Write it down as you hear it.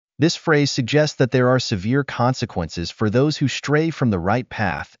This phrase suggests that there are severe consequences for those who stray from the right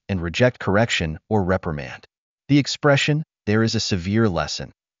path and reject correction or reprimand. The expression, "there is a severe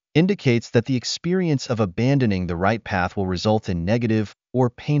lesson," indicates that the experience of abandoning the right path will result in negative or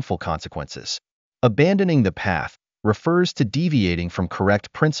painful consequences. Abandoning the path refers to deviating from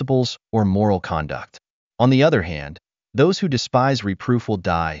correct principles or moral conduct. On the other hand, those who despise reproof will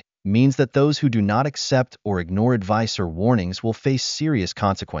die means that those who do not accept or ignore advice or warnings will face serious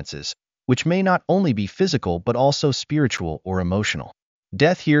consequences, which may not only be physical but also spiritual or emotional.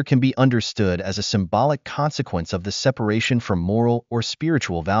 Death here can be understood as a symbolic consequence of the separation from moral or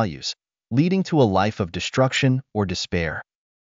spiritual values, leading to a life of destruction or despair.